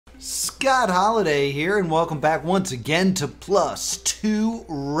Scott Holiday here, and welcome back once again to Plus 2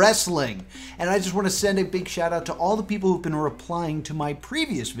 Wrestling. And I just want to send a big shout out to all the people who've been replying to my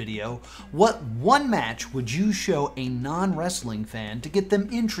previous video. What one match would you show a non-wrestling fan to get them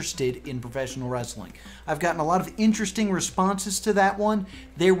interested in professional wrestling? I've gotten a lot of interesting responses to that one.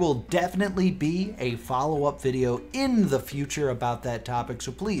 There will definitely be a follow-up video in the future about that topic,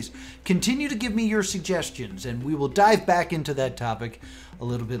 so please continue to give me your suggestions and we will dive back into that topic a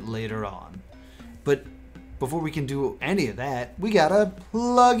little bit later on. But before we can do any of that, we gotta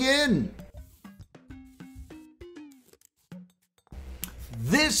plug in.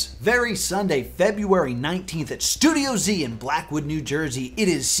 This very Sunday, February 19th at Studio Z in Blackwood, New Jersey, it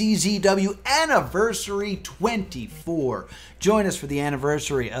is CZW Anniversary 24. Join us for the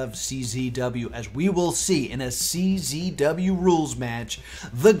anniversary of CZW as we will see in a CZW rules match,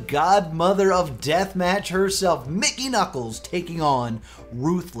 the godmother of deathmatch herself, Mickey Knuckles, taking on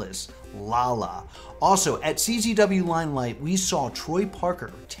Ruthless Lala. Also, at CZW Limelight, we saw Troy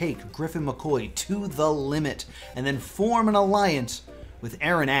Parker take Griffin McCoy to the limit and then form an alliance with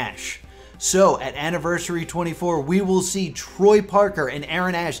Aaron Ash. So at Anniversary 24, we will see Troy Parker and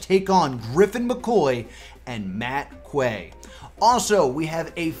Aaron Ash take on Griffin McCoy and Matt Quay. Also, we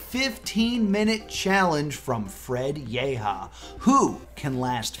have a 15-minute challenge from Fred Yeha, who can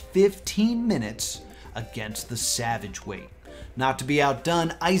last 15 minutes against the Savage Weight. Not to be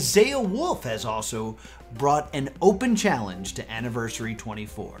outdone, Isaiah Wolf has also brought an open challenge to Anniversary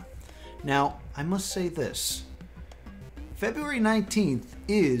 24. Now, I must say this. February 19th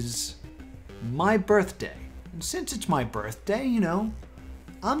is my birthday. And since it's my birthday, you know,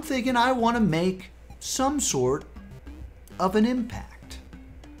 I'm thinking I want to make some sort of an impact.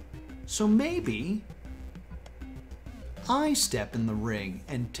 So maybe I step in the ring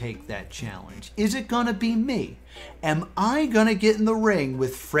and take that challenge. Is it going to be me? Am I going to get in the ring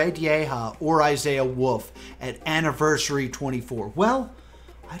with Fred Yeha or Isaiah Wolf at Anniversary 24? Well,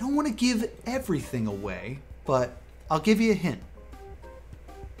 I don't want to give everything away, but I'll give you a hint.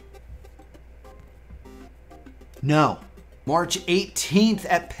 No. March 18th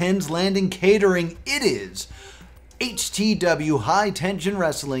at Penn's Landing Catering, it is HTW High Tension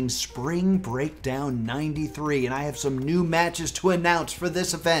Wrestling Spring Breakdown 93, and I have some new matches to announce for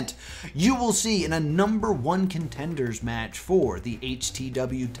this event. You will see in a #1 contenders match for the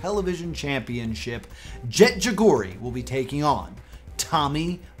HTW Television Championship, Jet Jagori will be taking on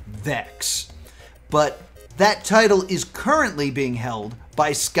Tommy Vex. But that title is currently being held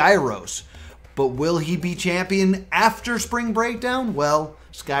by Skyros. But will he be champion after Spring Breakdown? Well,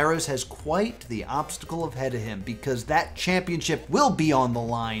 Skyros has quite the obstacle ahead of him because that championship will be on the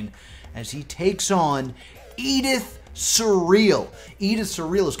line as he takes on Edith Surreal. Edith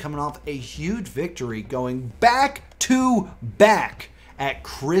Surreal is coming off a huge victory, going back to back at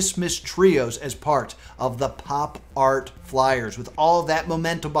Christmas Trios as part of the Pop Art Flyers. With all that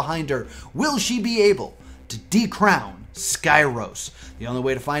momentum behind her, will she be able to decrown Skyros? The only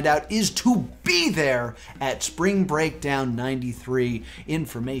way to find out is to be there at Spring Breakdown 93.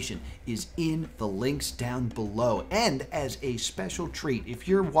 Information is in the links down below. And as a special treat, if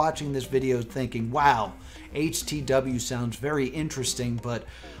you're watching this video thinking, wow, HTW sounds very interesting, but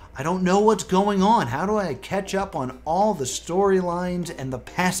I don't know what's going on. How do I catch up on all the storylines and the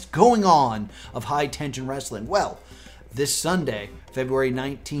past going on of high tension wrestling? Well, this Sunday, February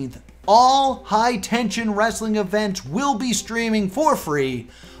 19th, all high tension wrestling events will be streaming for free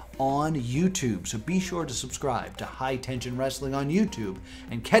on YouTube. So be sure to subscribe to High Tension Wrestling on YouTube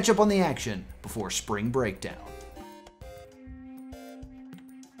and catch up on the action before Spring Breakdown.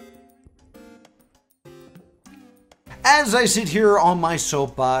 As I sit here on my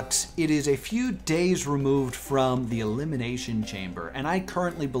soapbox, it is a few days removed from the Elimination Chamber, and I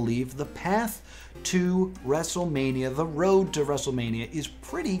currently believe the path to WrestleMania, the road to WrestleMania, is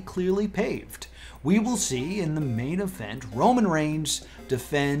pretty clearly paved. We will see in the main event Roman Reigns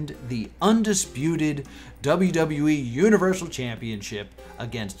defend the undisputed WWE Universal Championship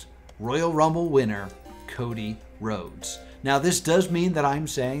against Royal Rumble winner Cody Rhodes. Now, this does mean that I'm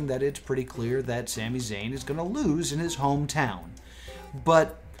saying that it's pretty clear that Sami Zayn is going to lose in his hometown.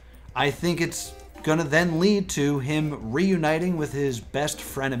 But I think it's going to then lead to him reuniting with his best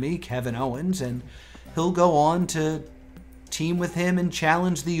frenemy, Kevin Owens, and he'll go on to team with him and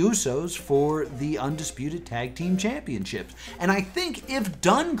challenge the Usos for the Undisputed Tag Team Championships. And I think if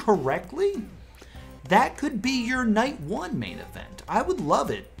done correctly, that could be your Night 1 main event. I would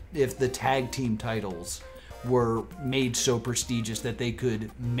love it if the tag team titles were made so prestigious that they could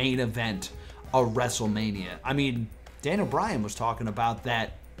main event a WrestleMania. I mean, Daniel Bryan was talking about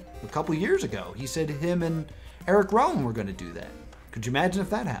that a couple years ago. He said him and Eric Rowan were going to do that. Could you imagine if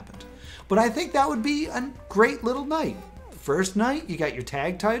that happened? But I think that would be a great little night. First night, you got your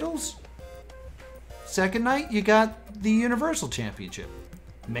tag titles. Second night, you got the Universal Championship.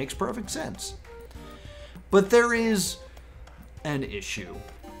 Makes perfect sense. But there is an issue.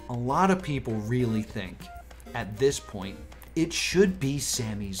 A lot of people really think at this point it should be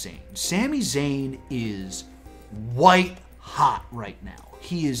Sami Zayn. Sami Zayn is white hot right now.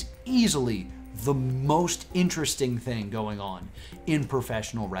 He is easily the most interesting thing going on in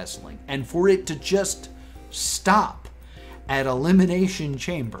professional wrestling. And for it to just stop at Elimination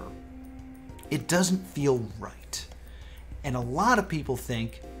Chamber, it doesn't feel right. And a lot of people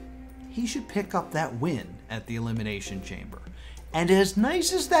think he should pick up that win at the Elimination Chamber. And as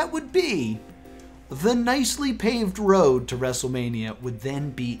nice as that would be, the nicely paved road to WrestleMania would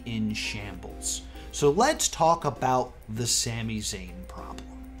then be in shambles. So let's talk about the Sami Zayn problem.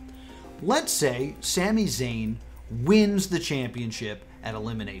 Let's say Sami Zayn wins the championship at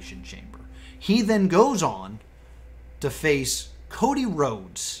Elimination Chamber. He then goes on to face Cody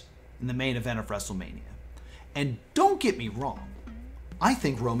Rhodes in the main event of WrestleMania. And don't get me wrong, I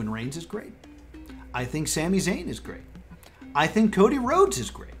think Roman Reigns is great. I think Sami Zayn is great. I think Cody Rhodes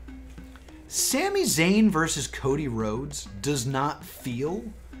is great. Sami Zayn versus Cody Rhodes does not feel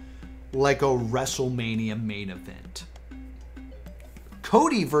like a WrestleMania main event.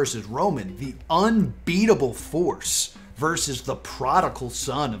 Cody versus Roman, the unbeatable force versus the prodigal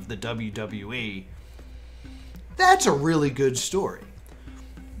son of the WWE, that's a really good story.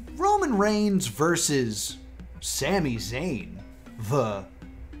 Roman Reigns versus Sami Zayn, the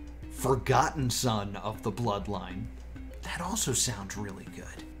forgotten son of the bloodline, that also sounds really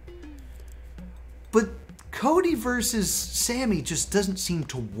good. But Cody versus Sami just doesn't seem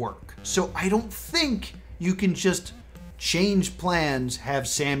to work. So I don't think you can just change plans, have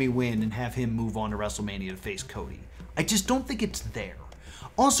Sami win, and have him move on to WrestleMania to face Cody. I just don't think it's there.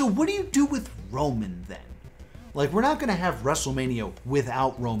 Also, what do you do with Roman then? Like, we're not going to have WrestleMania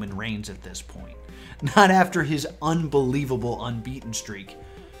without Roman Reigns at this point. Not after his unbelievable unbeaten streak.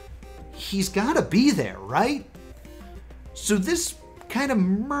 He's got to be there, right? So this kind of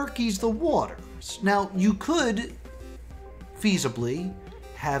murkies the waters. Now, you could feasibly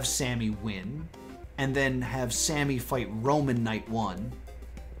have Sami win, and then have Sami fight Roman night one,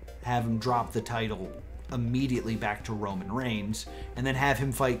 have him drop the title immediately back to Roman Reigns, and then have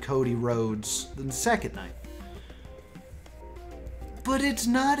him fight Cody Rhodes the second night. But it's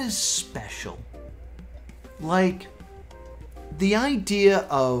not as special. Like, the idea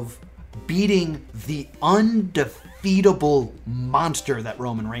of beating the undefeatable monster that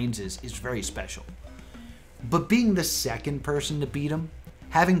Roman Reigns is very special. But being the second person to beat him,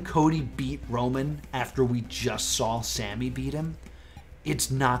 having Cody beat Roman after we just saw Sami beat him, it's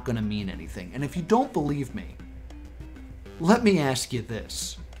not going to mean anything. And if you don't believe me, let me ask you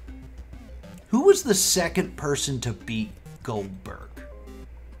this. Who was the second person to beat Goldberg?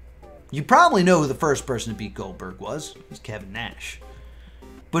 You probably know who the first person to beat Goldberg was. It was Kevin Nash.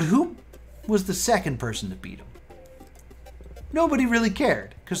 But who was the second person to beat him? Nobody really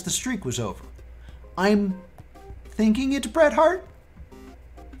cared, because the streak was over. I'm thinking it's Bret Hart,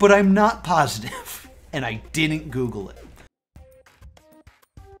 but I'm not positive, and I didn't Google it.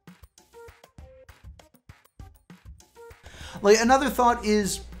 Like, another thought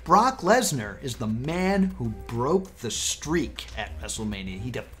is Brock Lesnar is the man who broke the streak at WrestleMania.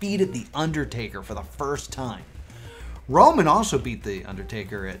 He defeated The Undertaker for the first time. Roman also beat The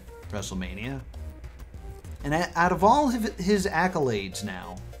Undertaker at WrestleMania. And out of all of his accolades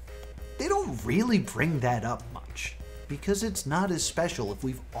now, they don't really bring that up much, because it's not as special if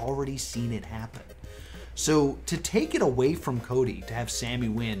we've already seen it happen. So to take it away from Cody, to have Sami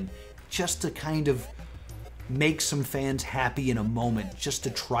win, just to kind of make some fans happy in a moment, just to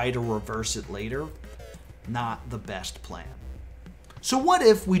try to reverse it later, not the best plan. So what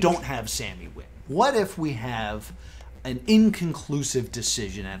if we don't have Sami win? What if we have an inconclusive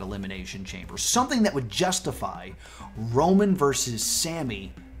decision at Elimination Chamber? Something that would justify Roman versus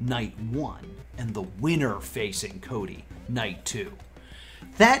Sami night one, and the winner facing Cody night two.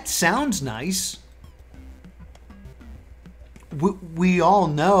 That sounds nice. We all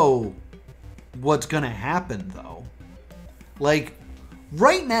know what's gonna happen, though. Like,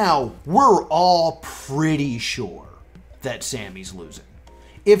 right now, we're all pretty sure that Sami's losing.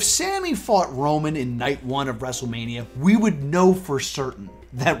 If Sami fought Roman in night one of WrestleMania, we would know for certain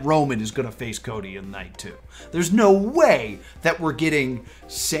that Roman is going to face Cody in night two. There's no way that we're getting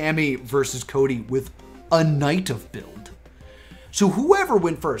Sami versus Cody with a night of build. So whoever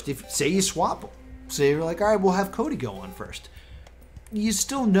went first, if say you swap them, say you're like, all right, we'll have Cody go on first. You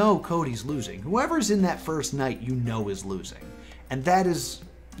still know Cody's losing. Whoever's in that first night, you know is losing. And that is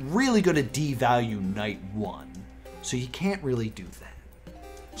really going to devalue night one. So you can't really do that.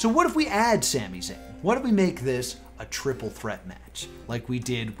 So what if we add Sami Zayn? What if we make this a triple threat match, like we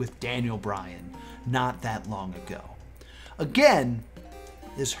did with Daniel Bryan not that long ago? Again,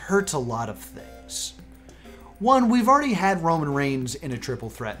 this hurts a lot of things. One, we've already had Roman Reigns in a triple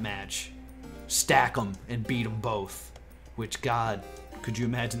threat match. Stack them and beat them both. Which, God, could you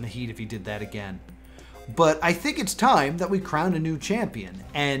imagine the heat if he did that again? But I think it's time that we crown a new champion.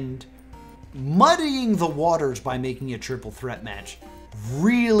 And muddying the waters by making a triple threat match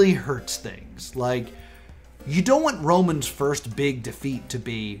really hurts things. Like, you don't want Roman's first big defeat to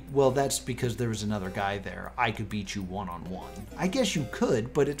be, well, that's because there was another guy there. I could beat you one-on-one. I guess you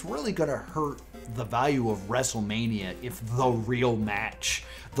could, but it's really going to hurt the value of WrestleMania if the real match,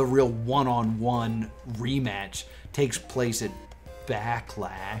 the real one-on-one rematch, takes place at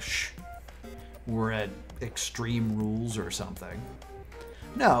Backlash or at Extreme Rules or something.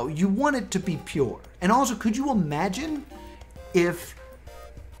 No, you want it to be pure. And also, could you imagine if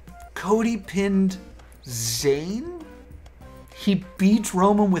Cody pinned Zayn? He beats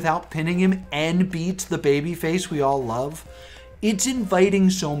Roman without pinning him and beats the babyface we all love. It's inviting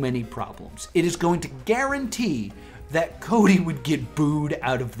so many problems. It is going to guarantee that Cody would get booed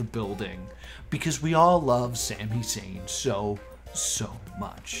out of the building because we all love Sami Zayn so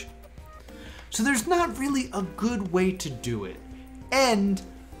much. So there's not really a good way to do it. And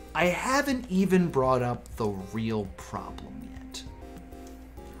I haven't even brought up the real problem yet.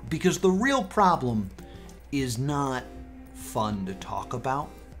 Because the real problem is not fun to talk about,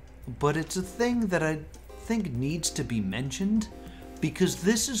 but it's a thing that I think needs to be mentioned because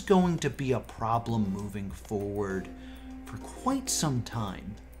this is going to be a problem moving forward for quite some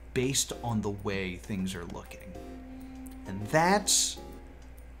time based on the way things are looking. And that's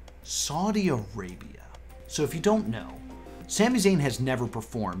Saudi Arabia. So if you don't know, Sami Zayn has never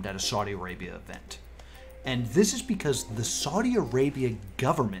performed at a Saudi Arabia event. And this is because the Saudi Arabia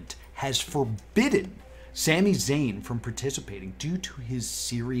government has forbidden Sami Zayn from participating due to his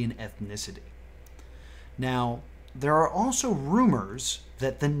Syrian ethnicity. Now, there are also rumors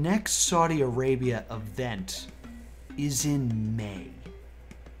that the next Saudi Arabia event is in May.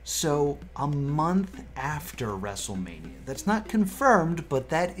 So, a month after WrestleMania. That's not confirmed, but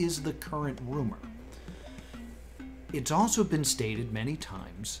that is the current rumor. It's also been stated many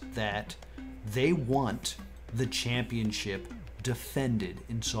times that they want the championship defended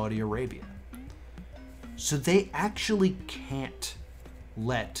in Saudi Arabia. So they actually can't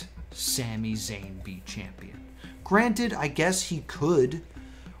let Sami Zayn be champion. Granted, I guess he could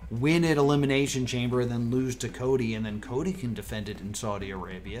win at Elimination Chamber and then lose to Cody, and then Cody can defend it in Saudi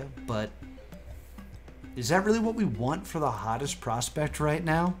Arabia, but is that really what we want for the hottest prospect right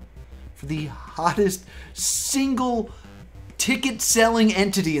now? For the hottest single ticket-selling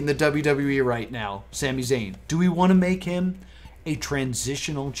entity in the WWE right now, Sami Zayn. Do we want to make him a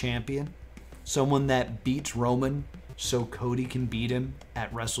transitional champion? Someone that beats Roman so Cody can beat him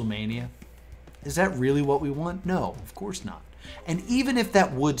at WrestleMania? Is that really what we want? No, of course not. And even if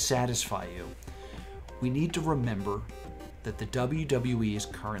that would satisfy you, we need to remember that the WWE is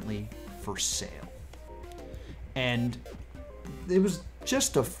currently for sale. And it was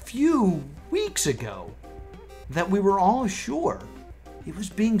just a few weeks ago that we were all sure it was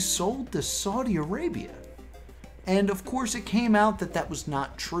being sold to Saudi Arabia. And of course it came out that that was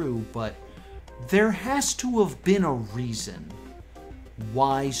not true, but there has to have been a reason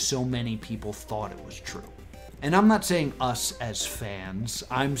why so many people thought it was true. And I'm not saying us as fans,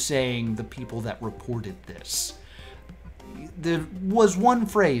 I'm saying the people that reported this. There was one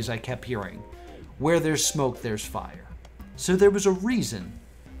phrase I kept hearing, where there's smoke, there's fire. So there was a reason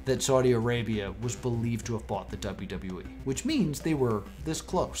that Saudi Arabia was believed to have bought the WWE, which means they were this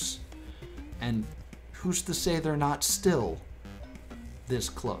close. And who's to say they're not still this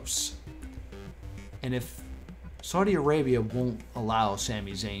close? And if Saudi Arabia won't allow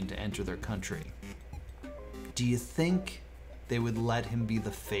Sami Zayn to enter their country, do you think they would let him be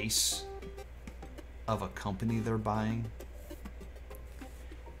the face of a company they're buying?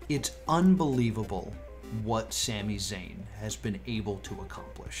 It's unbelievable what Sami Zayn has been able to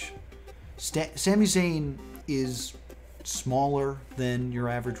accomplish. Sami Zayn is smaller than your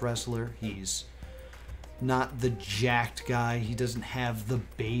average wrestler. He's not the jacked guy. He doesn't have the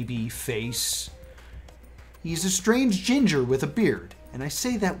baby face. He's a strange ginger with a beard, and I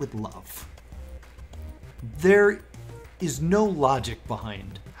say that with love. There is no logic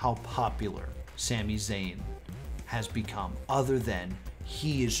behind how popular Sami Zayn has become, other than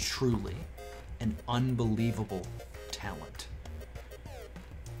he is truly an unbelievable talent.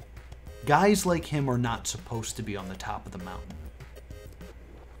 Guys like him are not supposed to be on the top of the mountain.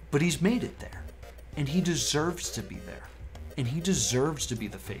 But he's made it there. And he deserves to be there. And he deserves to be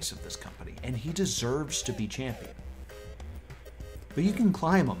the face of this company. And he deserves to be champion. But you can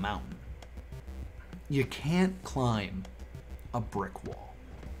climb a mountain. You can't climb a brick wall.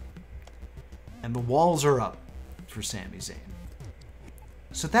 And the walls are up for Sami Zayn.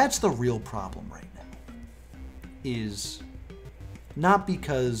 So that's the real problem right now. Is not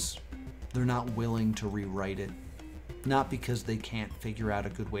because they're not willing to rewrite it. Not because they can't figure out a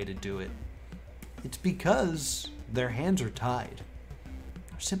good way to do it. It's because their hands are tied.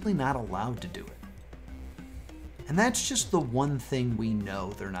 They're simply not allowed to do it. And that's just the one thing we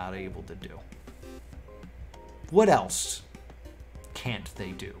know they're not able to do. What else can't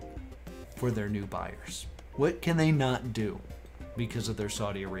they do for their new buyers? What can they not do because of their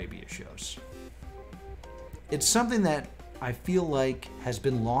Saudi Arabia shows? It's something that I feel like has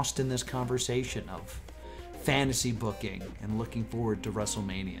been lost in this conversation of fantasy booking and looking forward to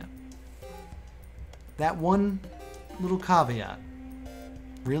WrestleMania. That one little caveat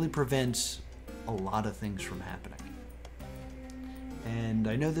really prevents a lot of things from happening. And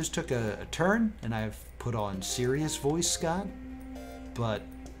I know this took a turn, and I've put on serious voice, Scott, but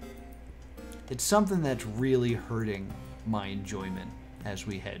it's something that's really hurting my enjoyment as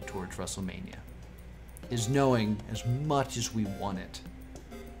we head towards WrestleMania, is knowing as much as we want it,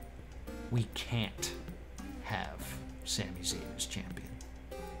 we can't have Sami Zayn as champion.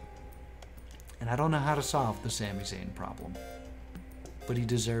 And I don't know how to solve the Sami Zayn problem, but he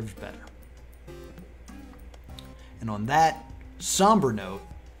deserves better. And on that somber note,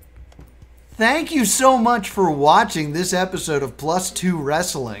 thank you so much for watching this episode of Plus 2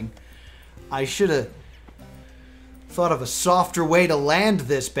 Wrestling. I should have thought of a softer way to land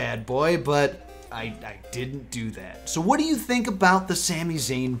this bad boy, but I didn't do that. So what do you think about the Sami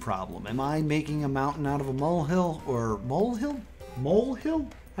Zayn problem? Am I making a mountain out of a molehill? Or molehill? Molehill?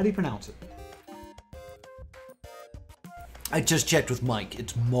 How do you pronounce it? I just checked with Mike.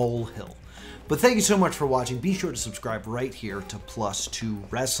 It's molehill. But thank you so much for watching. Be sure to subscribe right here to Plus 2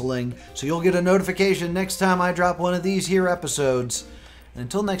 Wrestling so you'll get a notification next time I drop one of these here episodes. And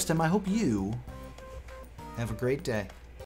until next time, I hope you have a great day.